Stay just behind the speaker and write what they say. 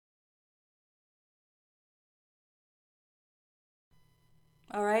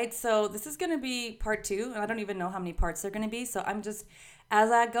All right, so this is going to be part two, and I don't even know how many parts they're going to be. So I'm just, as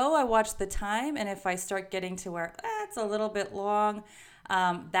I go, I watch the time, and if I start getting to where it's a little bit long,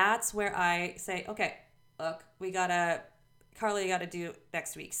 that's where I say, okay, look, Carla, you gotta do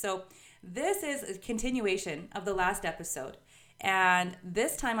next week. So this is a continuation of the last episode. And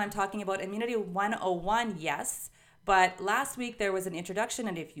this time I'm talking about Immunity 101, yes. But last week there was an introduction,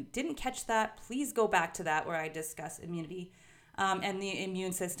 and if you didn't catch that, please go back to that where I discuss immunity and the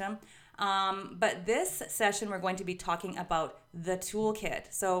immune system. But this session, we're going to be talking about the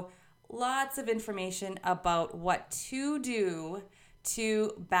toolkit. So, lots of information about what to do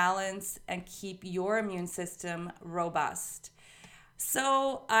to balance and keep your immune system robust.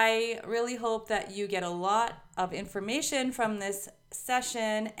 So, I really hope that you get a lot of information from this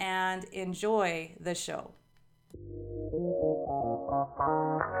session and enjoy the show.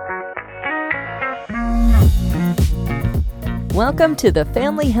 Welcome to the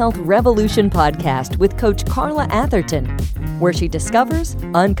Family Health Revolution podcast with Coach Carla Atherton, where she discovers,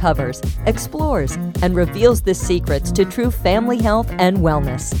 uncovers, explores, and reveals the secrets to true family health and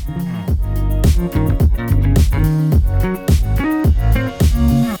wellness.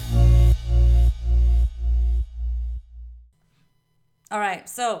 All right,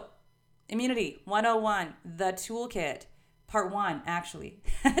 so Immunity 101, the toolkit. Part one, actually.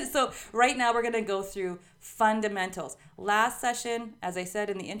 So right now we're going to go through fundamentals. Last session, as I said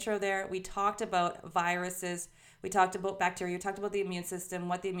in the intro there, we talked about viruses, we talked about bacteria, we talked about the immune system,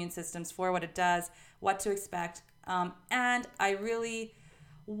 what the immune system's for, what it does, what to expect. And I really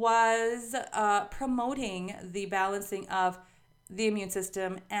was promoting the balancing of the immune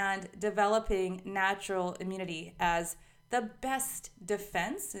system and developing natural immunity as the best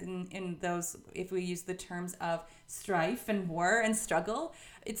defense in those, if we use the terms of strife and war and struggle,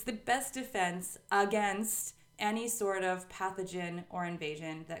 it's the best defense against any sort of pathogen or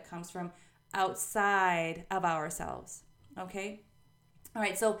invasion that comes from outside of ourselves. Okay? All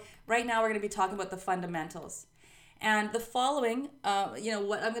right, so right now we're going to be talking about the fundamentals. And the following,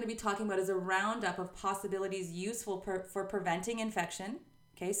 what I'm going to be talking about is a roundup of possibilities useful for preventing infection.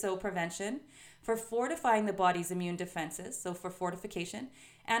 Okay, so prevention, for fortifying the body's immune defenses, so for fortification,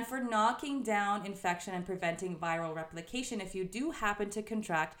 and for knocking down infection and preventing viral replication if you do happen to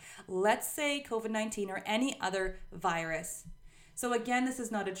contract, let's say COVID-19 or any other virus. So again, this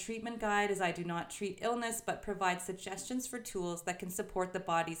is not a treatment guide, as I do not treat illness, but provide suggestions for tools that can support the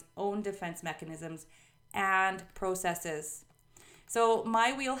body's own defense mechanisms and processes. So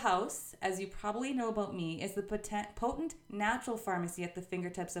my wheelhouse, as you probably know about me, is the potent natural pharmacy at the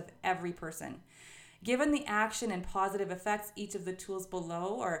fingertips of every person. Given the action and positive effects each of the tools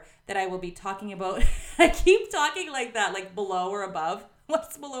below, or that I will be talking about, I keep talking like that, like below or above.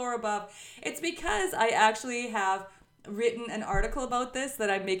 What's below or above? It's because I actually have written an article about this that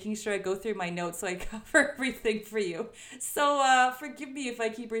I'm making sure I go through my notes so I cover everything for you. So forgive me if I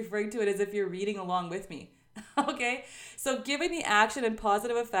keep referring to it as if you're reading along with me. Okay, so given the action and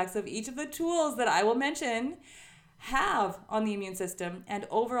positive effects of each of the tools that I will mention have on the immune system and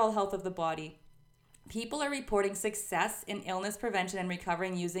overall health of the body, people are reporting success in illness prevention and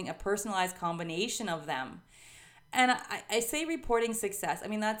recovering using a personalized combination of them. And I say reporting success. I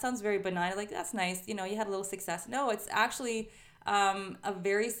mean, that sounds very benign. Like, that's nice. You had a little success. No, it's actually a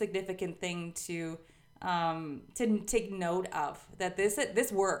very significant thing to take note of, that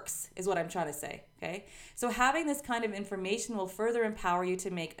this works, is what I'm trying to say. Okay, so having this kind of information will further empower you to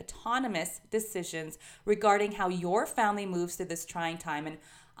make autonomous decisions regarding how your family moves through this trying time. And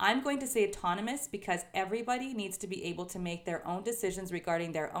I'm going to say autonomous because everybody needs to be able to make their own decisions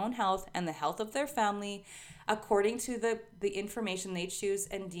regarding their own health and the health of their family according to the information they choose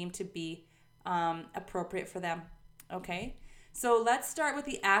and deem to be appropriate for them. Okay, so let's start with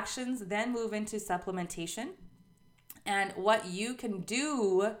the actions, then move into supplementation and what you can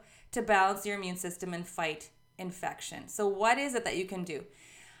do to balance your immune system and fight infection. So what is it that you can do?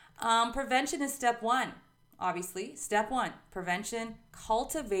 Prevention is step one, obviously. Step one, prevention,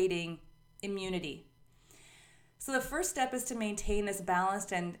 cultivating immunity. So the first step is to maintain this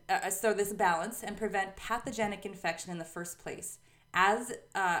balance and prevent pathogenic infection in the first place. As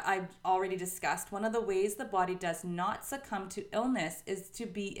I've already discussed, one of the ways the body does not succumb to illness is to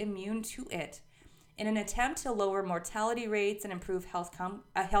be immune to it. In an attempt to lower mortality rates and improve health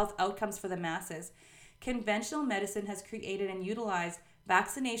outcomes for the masses, conventional medicine has created and utilized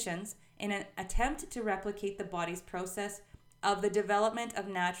vaccinations in an attempt to replicate the body's process of the development of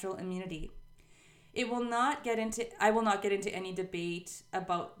natural immunity. I will not get into any debate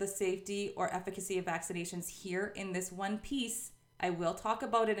about the safety or efficacy of vaccinations here in this one piece. I will talk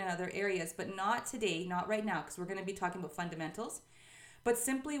about it in other areas, but not today, not right now, because we're going to be talking about fundamentals. but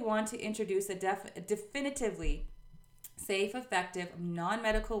simply want to introduce a definitively safe, effective,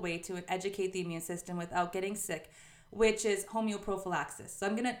 non-medical way to educate the immune system without getting sick, which is homeoprophylaxis. So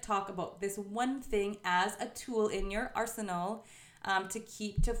I'm going to talk about this one thing as a tool in your arsenal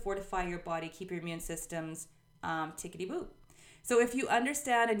to fortify your body, keep your immune systems tickety-boo. So if you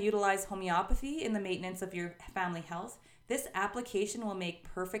understand and utilize homeopathy in the maintenance of your family health, this application will make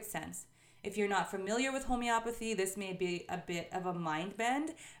perfect sense. If you're not familiar with homeopathy, this may be a bit of a mind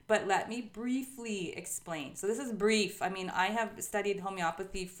bend, but let me briefly explain. So this is brief. I mean, I have studied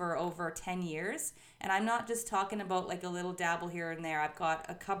homeopathy for over 10 years, and I'm not just talking about like a little dabble here and there. I've got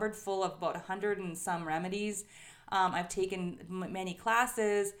a cupboard full of about 100 and some remedies. I've taken many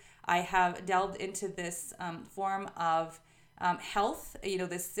classes. I have delved into this form of health,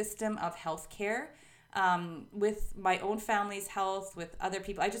 this system of healthcare. With my own family's health, with other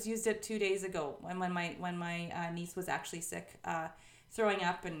people. I just used it 2 days ago when my niece was actually sick, throwing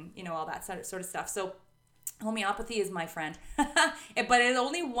up and all that sort of stuff. So homeopathy is my friend, but it's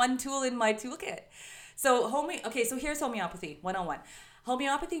only one tool in my toolkit. So here's homeopathy 101.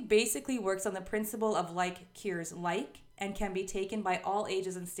 Homeopathy basically works on the principle of like cures like and can be taken by all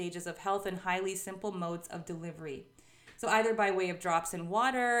ages and stages of health in highly simple modes of delivery. So either by way of drops in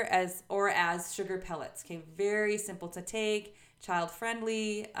water or as sugar pellets. Okay, very simple to take,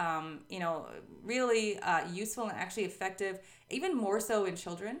 child-friendly, really useful and actually effective, even more so in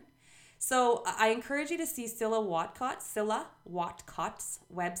children. So I encourage you to see Cilla Whatcott's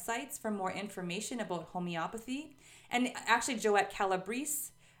websites for more information about homeopathy. And actually Joette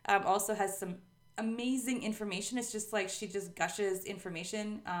Calabrese also has some amazing information. It's just like she just gushes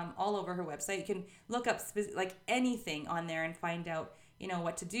information all over her website. You can look up like anything on there and find out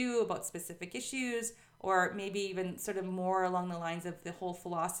what to do about specific issues, or maybe even sort of more along the lines of the whole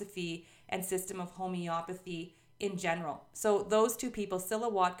philosophy and system of homeopathy in general. So those two people,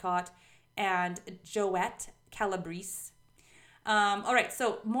 Cilla Whatcott and Joette Calabrese. All right,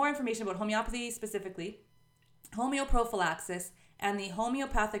 so more information about homeopathy specifically, homeoprophylaxis, and the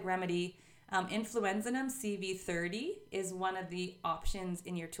homeopathic remedy Influenzinum CV30 is one of the options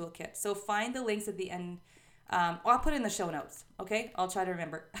in your toolkit. So find the links at the end. I'll put it in the show notes, okay? I'll try to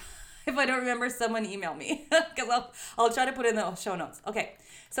remember. If I don't remember, someone email me because I'll try to put it in the show notes. Okay,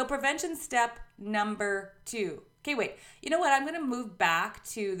 so prevention step number 2. Okay, wait. You know what? I'm going to move back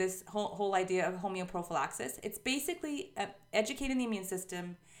to this whole idea of homeoprophylaxis. It's basically educating the immune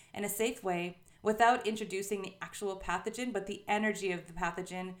system in a safe way without introducing the actual pathogen, but the energy of the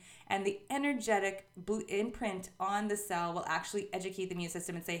pathogen and the energetic imprint on the cell will actually educate the immune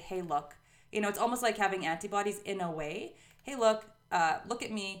system and say, hey, look, it's almost like having antibodies in a way. Hey, look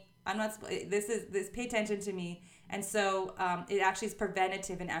at me. I'm not, this, pay attention to me. And so it actually is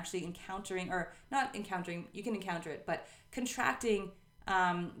preventative in actually encountering, or not encountering, you can encounter it, but contracting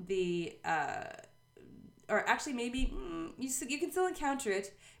or actually maybe you can still encounter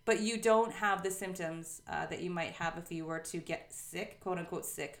it, but you don't have the symptoms that you might have if you were to get sick, quote unquote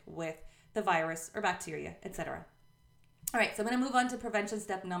sick, with the virus or bacteria, etc. All right, so I'm going to move on to prevention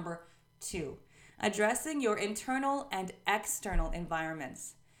step number 2, addressing your internal and external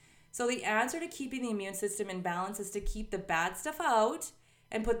environments. So the answer to keeping the immune system in balance is to keep the bad stuff out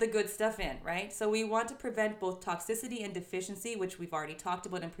and put the good stuff in, right? So we want to prevent both toxicity and deficiency, which we've already talked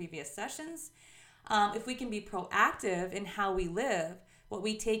about in previous sessions. If we can be proactive in how we live, what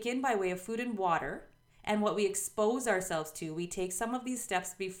we take in by way of food and water, and what we expose ourselves to, we take some of these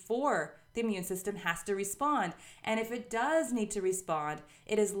steps before the immune system has to respond. And if it does need to respond,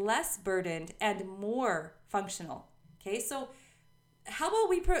 it is less burdened and more functional. Okay, so how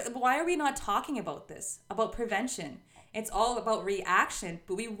about why are we not talking about this, about prevention? It's all about reaction,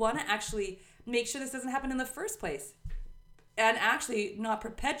 but we want to actually make sure this doesn't happen in the first place and actually not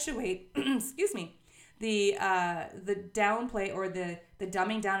perpetuate, excuse me, the downplay or the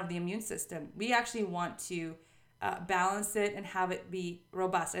dumbing down of the immune system. We actually want to balance it and have it be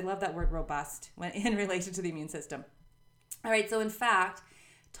robust. I love that word robust when in relation to the immune system. All right, so in fact,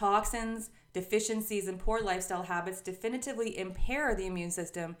 toxins, deficiencies, and poor lifestyle habits definitively impair the immune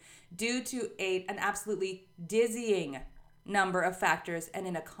system due to an absolutely dizzying number of factors and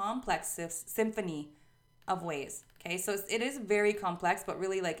in a complex symphony of ways. Okay, so it is very complex, but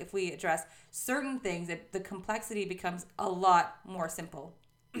really, like, if we address certain things, the complexity becomes a lot more simple.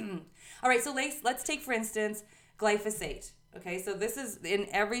 All right, so let's take, for instance, glyphosate. Okay, so this is in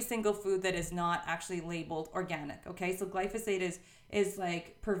every single food that is not actually labeled organic. Okay, so glyphosate is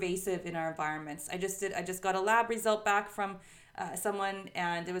like pervasive in our environments. I just got a lab result back from someone,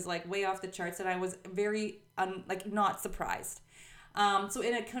 and it was like way off the charts, and I was very not surprised. So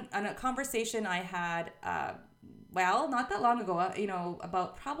in a conversation I had well, not that long ago,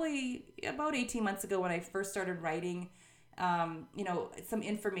 about probably about 18 months ago when I first started writing, some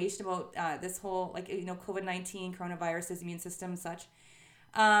information about this whole, COVID-19, coronavirus, immune system, and such.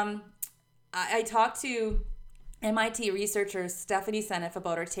 I talked to MIT researcher Stephanie Seneff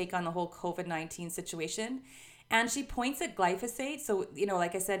about her take on the whole COVID-19 situation. And she points at glyphosate. So,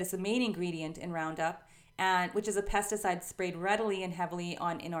 like I said, it's the main ingredient in Roundup, and which is a pesticide sprayed readily and heavily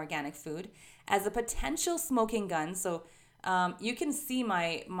on inorganic food, as a potential smoking gun. So you can see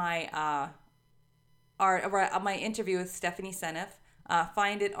my interview with Stephanie Seneff.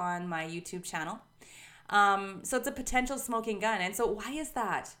 Find it on my YouTube channel. So it's a potential smoking gun. And so why is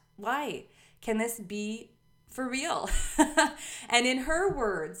that? Why? Can this be for real? And in her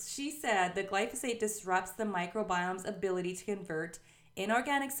words, she said the glyphosate disrupts the microbiome's ability to convert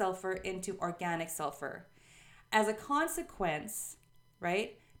inorganic sulfur into organic sulfur. As a consequence,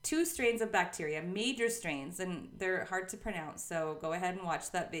 right, 2 strains of bacteria, major strains, and they're hard to pronounce, so go ahead and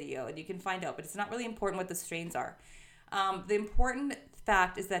watch that video and you can find out, but it's not really important what the strains are. The important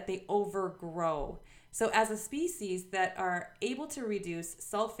fact is that they overgrow. So as a species that are able to reduce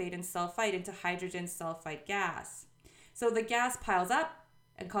sulfate and sulfite into hydrogen sulfide gas. So the gas piles up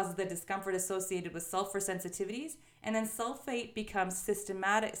and causes the discomfort associated with sulfur sensitivities, and then sulfate becomes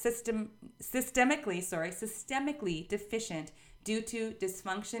systemically deficient due to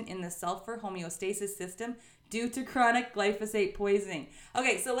dysfunction in the sulfur homeostasis system due to chronic glyphosate poisoning.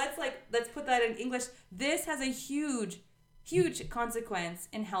 Okay, so let's put that in English. This has a huge consequence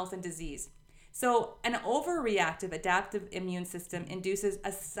in health and disease. So an overreactive adaptive immune system induces a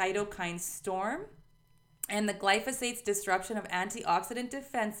cytokine storm, and the glyphosate's disruption of antioxidant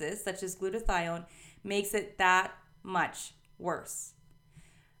defenses, such as glutathione, makes it that much worse.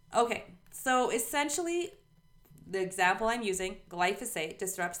 Okay, so essentially, the example I'm using, glyphosate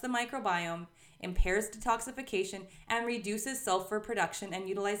disrupts the microbiome, impairs detoxification, and reduces sulfur production and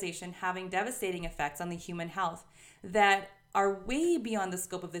utilization, having devastating effects on the human health that are way beyond the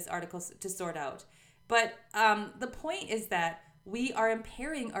scope of this article to sort out. But the point is that we are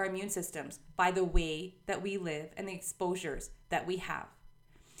impairing our immune systems by the way that we live and the exposures that we have.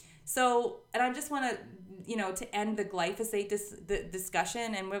 So, and I just want to end the glyphosate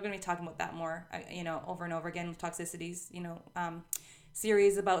discussion, and we're going to be talking about that more, over and over again, toxicities,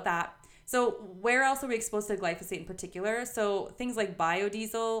 series about that. So where else are we exposed to glyphosate in particular? So things like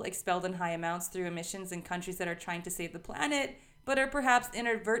biodiesel expelled in high amounts through emissions in countries that are trying to save the planet, but are perhaps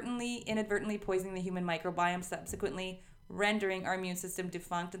inadvertently poisoning the human microbiome, subsequently rendering our immune system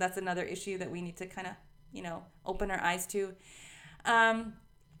defunct. That's another issue that we need to kind of, open our eyes to.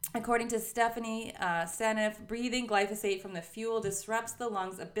 According to Stephanie Seneff, breathing glyphosate from the fuel disrupts the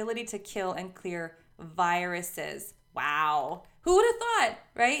lungs' ability to kill and clear viruses. Wow. Who would have thought,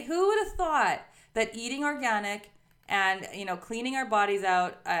 right? Who would have thought that eating organic and, cleaning our bodies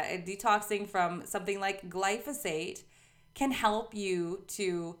out, detoxing from something like glyphosate can help you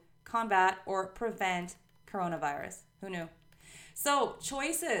to combat or prevent coronavirus? Who knew? So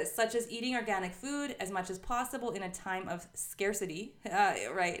choices such as eating organic food as much as possible in a time of scarcity,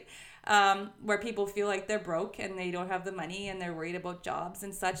 right? Where people feel like they're broke and they don't have the money and they're worried about jobs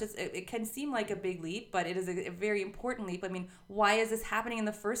and such. It can seem like a big leap, but it is a very important leap. I mean, why is this happening in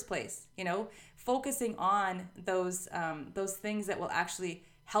the first place? Focusing on those things that will actually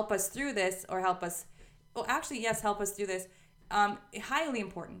help us through this, or help us through this, highly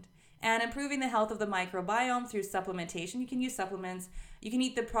important. And improving the health of the microbiome through supplementation. You can use supplements. You can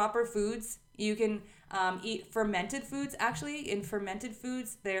eat the proper foods. You can eat fermented foods. Actually, in fermented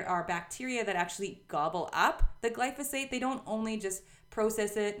foods, there are bacteria that actually gobble up the glyphosate. They don't only just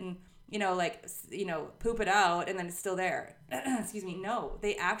process it and, poop it out and then it's still there. Excuse me. No,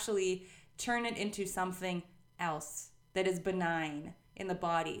 they actually turn it into something else that is benign in the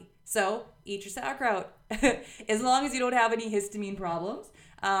body. So eat your sauerkraut. As long as you don't have any histamine problems.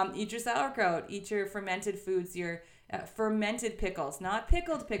 Eat your sauerkraut, eat your fermented foods, your fermented pickles, not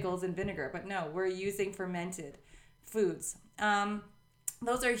pickled pickles in vinegar, but no, we're using fermented foods.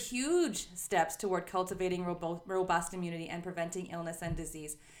 Those are huge steps toward cultivating robust immunity and preventing illness and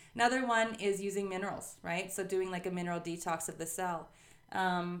disease. Another one is using minerals, right? So doing like a mineral detox of the cell.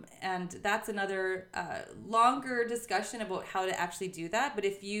 And that's another longer discussion about how to actually do that. But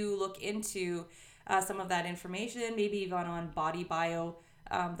if you look into some of that information, maybe even on BodyBio,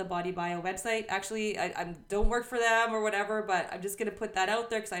 the BodyBio website. Actually, I don't work for them or whatever, but I'm just going to put that out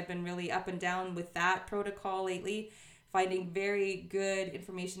there because I've been really up and down with that protocol lately, finding very good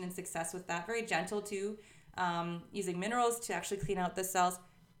information and success with that. Very gentle too, using minerals to actually clean out the cells.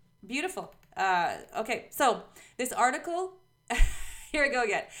 Beautiful. Okay, so this article, here we go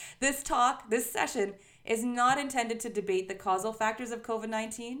again. This session is not intended to debate the causal factors of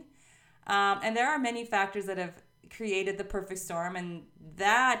COVID-19. And there are many factors that have created the perfect storm, and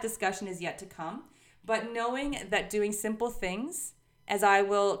that discussion is yet to come. But knowing that doing simple things, as I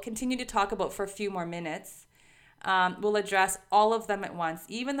will continue to talk about for a few more minutes, will address all of them at once,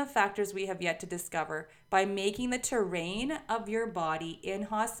 even the factors we have yet to discover, by making the terrain of your body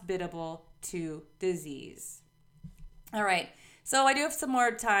inhospitable to disease. All right, so I do have some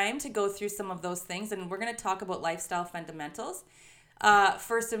more time to go through some of those things, and we're going to talk about lifestyle fundamentals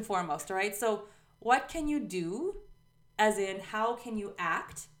first and foremost. All right, so what can you do, as in how can you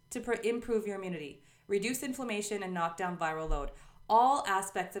act to improve your immunity, reduce inflammation, and knock down viral load? All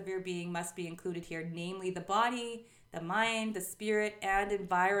aspects of your being must be included here, namely the body, the mind, the spirit, and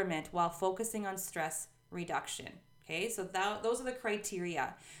environment, while focusing on stress reduction. Okay, so those are the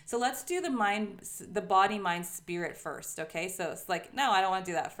criteria. So let's do the body, mind, spirit first. Okay, so it's like, no, I don't want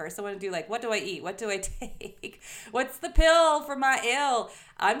to do that first. I want to do like, what do I eat? What do I take? What's the pill for my ill?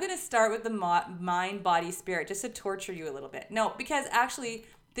 I'm going to start with the mind, body, spirit, just to torture you a little bit. No, because actually,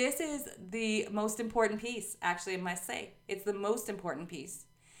 this is the most important piece, actually, I must say. It's the most important piece.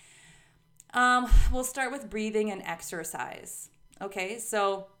 We'll start with breathing and exercise. Okay,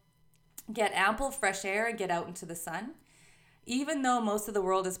 so get ample fresh air and get out into the sun. Even though most of the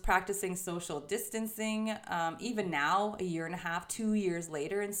world is practicing social distancing, even now, a year and a half, 2 years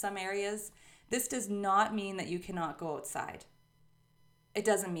later in some areas, this does not mean that you cannot go outside. It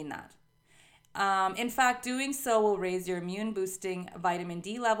doesn't mean that. In fact, doing so will raise your immune-boosting vitamin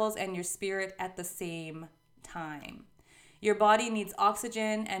D levels and your spirit at the same time. Your body needs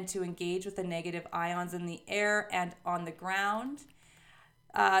oxygen and to engage with the negative ions in the air and on the ground.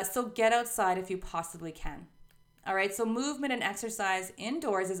 So get outside if you possibly can. All right, so movement and exercise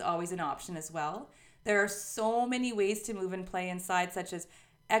indoors is always an option as well. There are so many ways to move and play inside, such as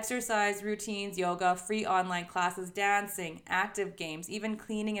exercise routines, yoga, free online classes, dancing, active games, even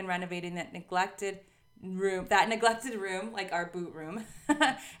cleaning and renovating that neglected room, like our boot room.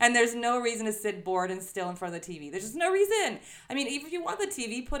 And there's no reason to sit bored and still in front of the TV. There's just no reason. I mean, if you want the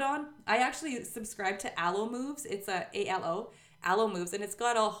TV put on, I actually subscribe to Alo Moves. It's Alo Moves, and it's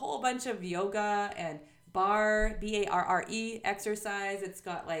got a whole bunch of yoga and BARRE exercise. It's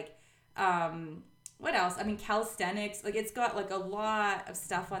got like, what else? I mean, calisthenics. Like, it's got like a lot of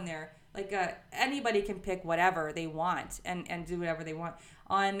stuff on there. Like, anybody can pick whatever they want and do whatever they want.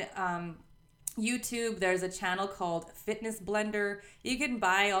 On YouTube, there's a channel called Fitness Blender. You can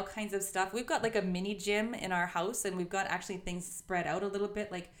buy all kinds of stuff. We've got like a mini gym in our house, and we've got actually things spread out a little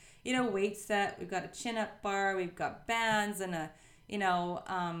bit, like, you know, weight set. We've got a chin-up bar. We've got bands and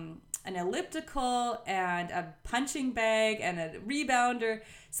an elliptical and a punching bag and a rebounder.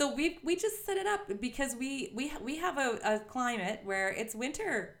 So we just set it up because we have a climate where it's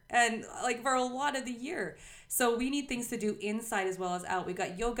winter and like for a lot of the year. So we need things to do inside as well as out. We've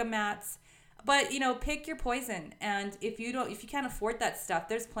got yoga mats. But, you know, pick your poison. And if you can't afford that stuff,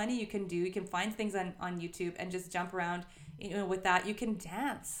 there's plenty you can do. You can find things on YouTube and just jump around, you know, with that. You can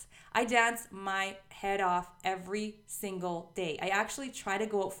dance. I dance my head off every single day. I actually try to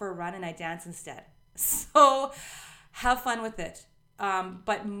go out for a run and I dance instead. So have fun with it.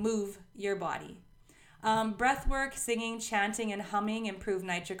 But move your body. Breath work, singing, chanting, and humming improve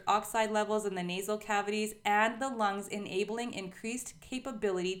nitric oxide levels in the nasal cavities and the lungs, enabling increased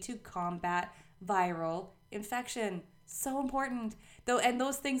capability to combat viral infection. So important. And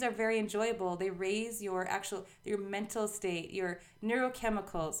those things are very enjoyable. They raise your mental state, your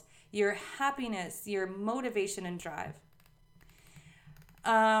neurochemicals, your happiness, your motivation and drive.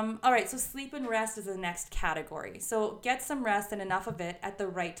 All right, so sleep and rest is the next category. So get some rest and enough of it at the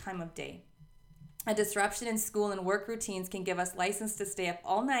right time of day. A disruption in school and work routines can give us license to stay up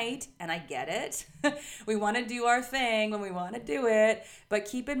all night, and I get it. We want to do our thing when we want to do it, but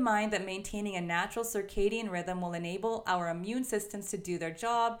keep in mind that maintaining a natural circadian rhythm will enable our immune systems to do their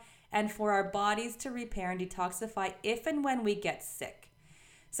job and for our bodies to repair and detoxify if and when we get sick.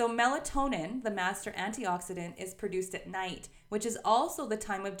 So melatonin, the master antioxidant, is produced at night, which is also the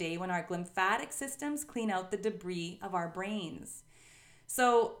time of day when our lymphatic systems clean out the debris of our brains.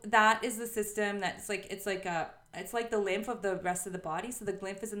 So that is the system that's like, it's like the lymph of the rest of the body. So the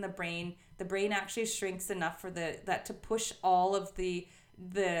lymph is in the brain. The brain actually shrinks enough for that to push all of the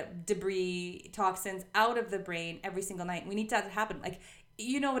debris, toxins out of the brain every single night. We need that to happen. Like,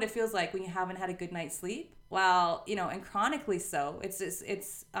 you know what it feels like when you haven't had a good night's sleep? Well, you know, and chronically so.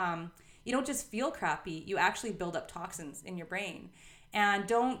 It's you don't just feel crappy. You actually build up toxins in your brain. And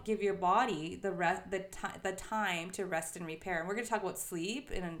don't give your body the time to rest and repair. And we're going to talk about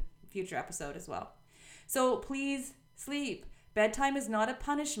sleep in a future episode as well. So please sleep. Bedtime is not a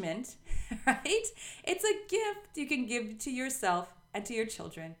punishment, right? It's a gift you can give to yourself and to your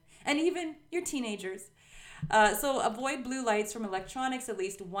children and even your teenagers. So avoid blue lights from electronics at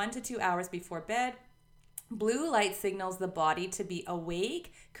least 1 to 2 hours before bed. Blue light signals the body to be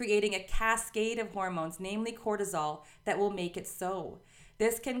awake, creating a cascade of hormones, namely cortisol, that will make it so.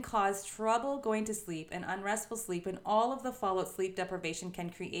 This can cause trouble going to sleep and unrestful sleep, and all of the fallout sleep deprivation can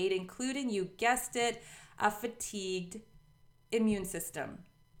create, including, you guessed it, a fatigued immune system.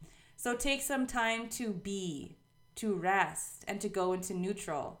 So take some time to be, to rest, and to go into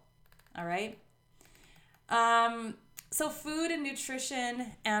neutral. All right? So food and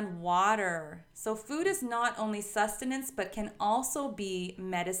nutrition and water. So food is not only sustenance, but can also be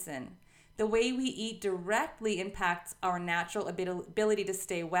medicine. The way we eat directly impacts our natural ability to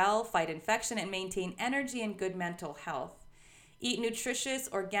stay well, fight infection, and maintain energy and good mental health. Eat nutritious,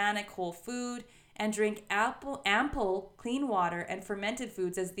 organic, whole food, and drink ample clean water and fermented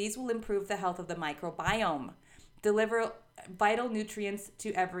foods, as these will improve the health of the microbiome, deliver vital nutrients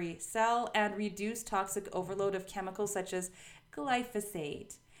to every cell, and reduce toxic overload of chemicals such as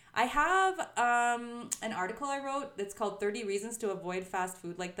glyphosate. I have an article I wrote that's called 30 Reasons to Avoid Fast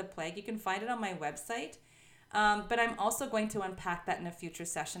Food Like the Plague. You can find it on my website. But I'm also going to unpack that in a future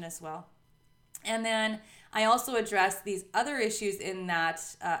session as well. And then I also address these other issues in that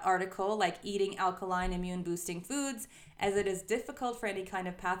article, like eating alkaline immune boosting foods, as it is difficult for any kind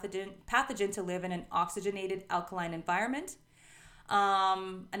of pathogen to live in an oxygenated alkaline environment.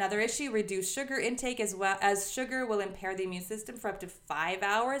 Another issue, reduce sugar intake, as well as sugar will impair the immune system for up to 5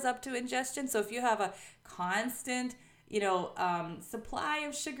 hours up to ingestion. So if you have a constant, supply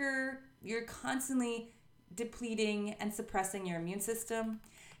of sugar, you're constantly depleting and suppressing your immune system.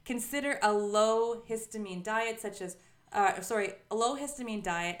 Consider a low histamine diet, a low histamine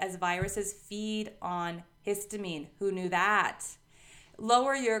diet, as viruses feed on histamine. Who knew that?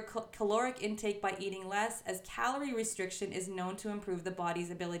 Lower your caloric intake by eating less, as calorie restriction is known to improve the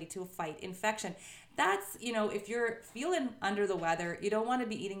body's ability to fight infection. That's, if you're feeling under the weather, you don't want to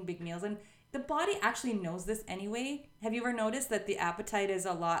be eating big meals. And the body actually knows this anyway. Have you ever noticed that the appetite is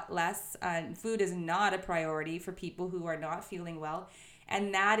a lot less and food is not a priority for people who are not feeling well?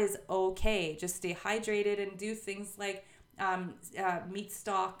 And that is okay. Just stay hydrated and do things like meat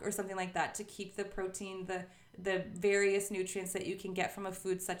stock or something like that to keep the protein, the various nutrients that you can get from a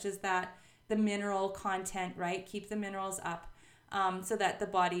food such as that, the mineral content, right? Keep the minerals up so that the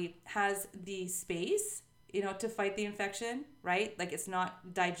body has the space, to fight the infection, right? Like it's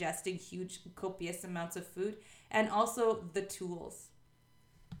not digesting huge, copious amounts of food, and also the tools.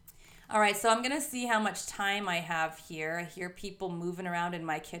 All right, so I'm going to see how much time I have here. I hear people moving around in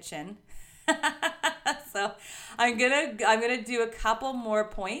my kitchen. So I'm gonna do a couple more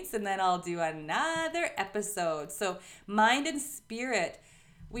points and then I'll do another episode. So mind and spirit.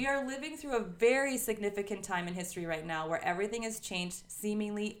 We are living through a very significant time in history right now where everything has changed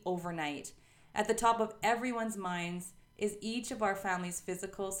seemingly overnight. At the top of everyone's minds is each of our family's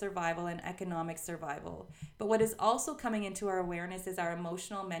physical survival and economic survival. But what is also coming into our awareness is our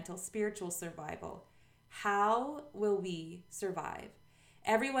emotional, mental, spiritual survival. How will we survive?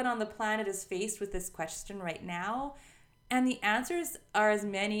 Everyone on the planet is faced with this question right now, and the answers are as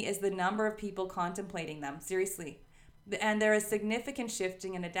many as the number of people contemplating them, seriously. And there is significant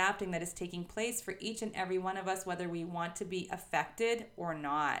shifting and adapting that is taking place for each and every one of us, whether we want to be affected or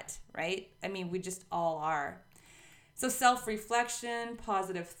not, right? I mean, we just all are. So self-reflection,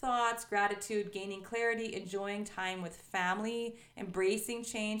 positive thoughts, gratitude, gaining clarity, enjoying time with family, embracing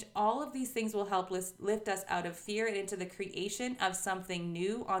change, all of these things will help lift us out of fear and into the creation of something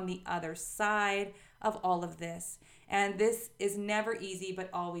new on the other side of all of this. And this is never easy,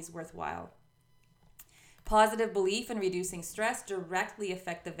 but always worthwhile. Positive belief in reducing stress directly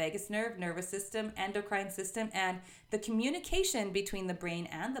affect the vagus nerve, nervous system, endocrine system, and the communication between the brain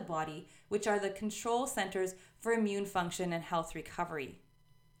and the body, which are the control centers for immune function and health recovery.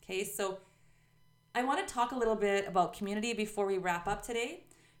 Okay, so I want to talk a little bit about community before we wrap up today.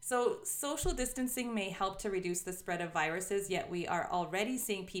 So social distancing may help to reduce the spread of viruses, yet we are already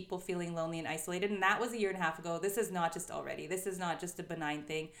seeing people feeling lonely and isolated. And that was 1.5 years ago. This is not just already. This is not just a benign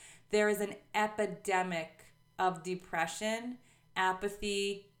thing. There is an epidemic of depression,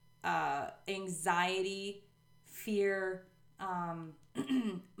 apathy, anxiety, fear,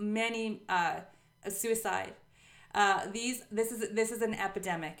 many suicide. This is an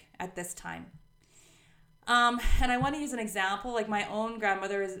epidemic at this time. And I want to use an example. Like my own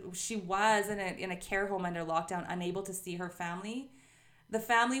grandmother she was in a care home under lockdown, unable to see her family. The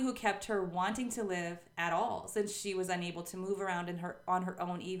family who kept her wanting to live at all, since she was unable to move around on her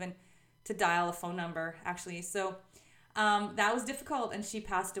own, even to dial a phone number, actually. So That was difficult, and she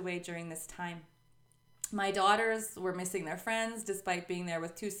passed away during this time. My daughters were missing their friends despite being there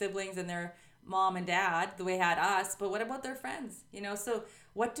with 2 siblings and their mom and dad the way they had us. But what about their friends? So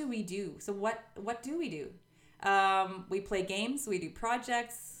what do we do? So what do we do? We play games, we do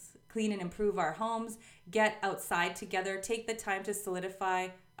projects, clean and improve our homes, get outside together, take the time to solidify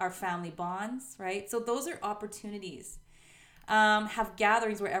our family bonds, right? So those are opportunities. Have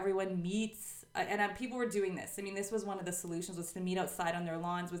gatherings where everyone meets, and people were doing this. I mean, this was one of the solutions, was to meet outside on their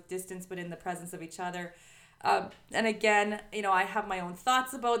lawns with distance, but in the presence of each other. And again, I have my own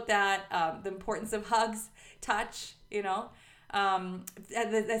thoughts about that, the importance of hugs, touch, the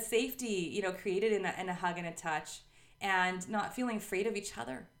safety, created in a hug and a touch, and not feeling afraid of each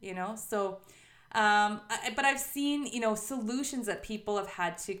other, So, but I've seen, solutions that people have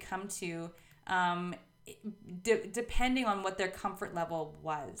had to come to, depending on what their comfort level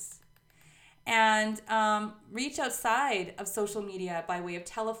was. And reach outside of social media by way of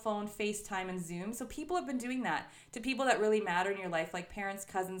telephone, FaceTime, and Zoom. So people have been doing that to people that really matter in your life, like parents,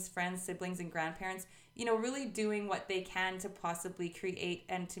 cousins, friends, siblings, and grandparents, really doing what they can to possibly create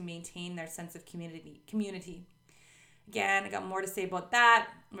and to maintain their sense of community. Again, I got more to say about that.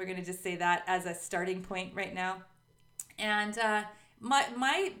 We're going to just say that as a starting point right now. And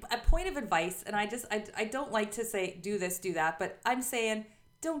my point of advice, and I don't like to say do this, do that, but I'm saying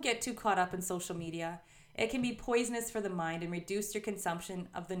don't get too caught up in social media. It can be poisonous for the mind and reduce your consumption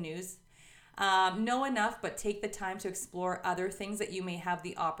of the news. Know enough, but take the time to explore other things that you may have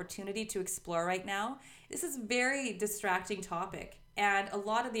the opportunity to explore right now. This is a very distracting topic, and a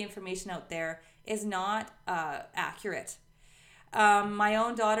lot of the information out there is not accurate. My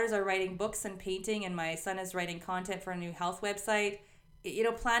own daughters are writing books and painting, and my son is writing content for a new health website.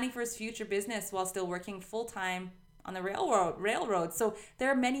 Planning for his future business while still working full-time on the railroad. So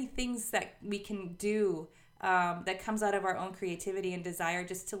there are many things that we can do that comes out of our own creativity and desire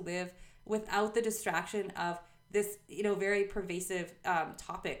just to live without the distraction of this, very pervasive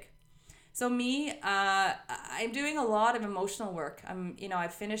topic. So me, I'm doing a lot of emotional work.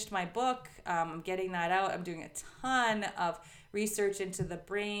 I've finished my book. I'm getting that out. I'm doing a ton of research into the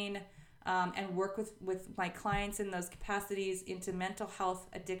brain and work with my clients in those capacities into mental health,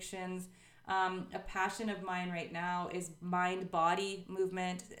 addictions. A passion of mine right now is mind-body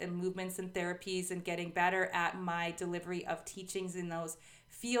movement and movements and therapies, and getting better at my delivery of teachings in those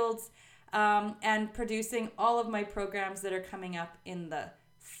fields, and producing all of my programs that are coming up in the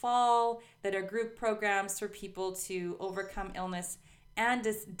fall that are group programs for people to overcome illness and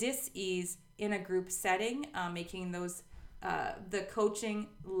dis-ease in a group setting, making those the coaching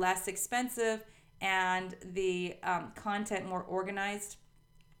less expensive and the content more organized.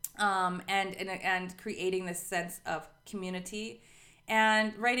 And creating this sense of community,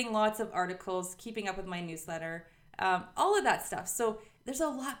 and writing lots of articles, keeping up with my newsletter, all of that stuff. So there's a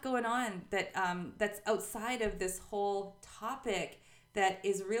lot going on that's outside of this whole topic that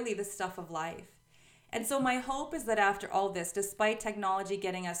is really the stuff of life. And so my hope is that after all this, despite technology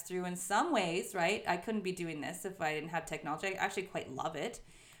getting us through in some ways, right? I couldn't be doing this if I didn't have technology. I actually quite love it.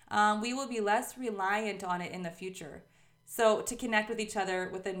 We will be less reliant on it in the future. So to connect with each other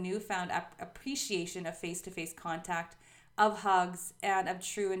with a newfound appreciation of face-to-face contact, of hugs, and of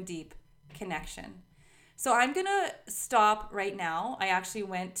true and deep connection. So I'm going to stop right now. I actually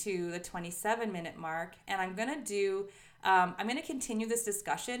went to the 27-minute mark, and I'm going to continue this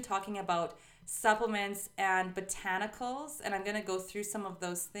discussion talking about supplements and botanicals, and I'm going to go through some of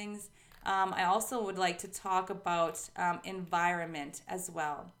those things. I also would like to talk about environment as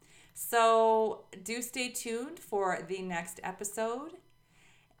well. So do stay tuned for the next episode.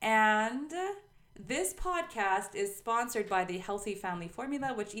 And this podcast is sponsored by the Healthy Family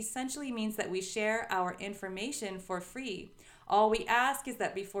Formula, which essentially means that we share our information for free. All we ask is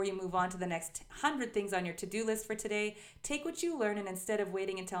that before you move on to the next 100 things on your to-do list for today, take what you learn, and instead of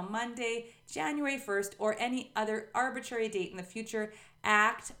waiting until Monday, January 1st, or any other arbitrary date in the future,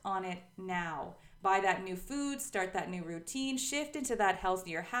 act on it now. Buy that new food, start that new routine, shift into that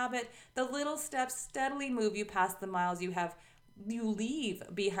healthier habit. The little steps steadily move you past the miles you leave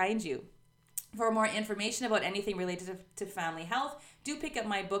behind you. For more information about anything related to family health, do pick up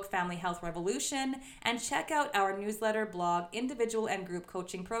my book, Family Health Revolution, and check out our newsletter, blog, individual and group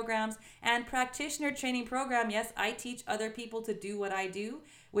coaching programs, and practitioner training program. Yes, I teach other people to do what I do,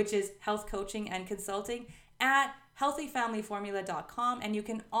 which is health coaching and consulting, at healthyfamilyformula.com. And you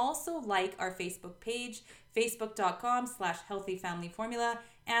can also like our Facebook page, facebook.com/healthyfamilyformula.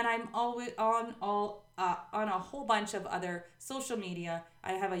 And I'm always on a whole bunch of other social media.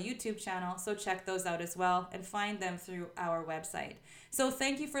 I have a YouTube channel, so check those out as well and find them through our website. So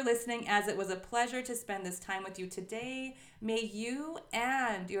thank you for listening, as it was a pleasure to spend this time with you today. May you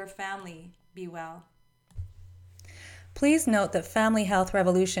and your family be well. Please note that Family Health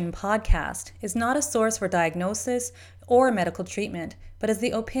Revolution podcast is not a source for diagnosis or medical treatment, but is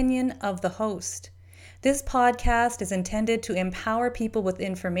the opinion of the host. This podcast is intended to empower people with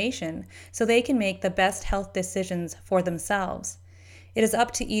information so they can make the best health decisions for themselves. It is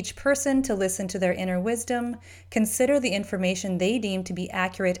up to each person to listen to their inner wisdom, consider the information they deem to be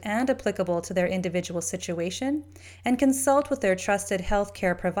accurate and applicable to their individual situation, and consult with their trusted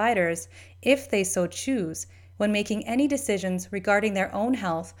healthcare providers, if they so choose, when making any decisions regarding their own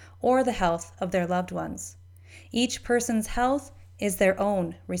health or the health of their loved ones. Each person's health is their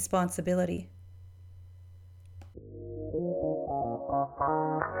own responsibility.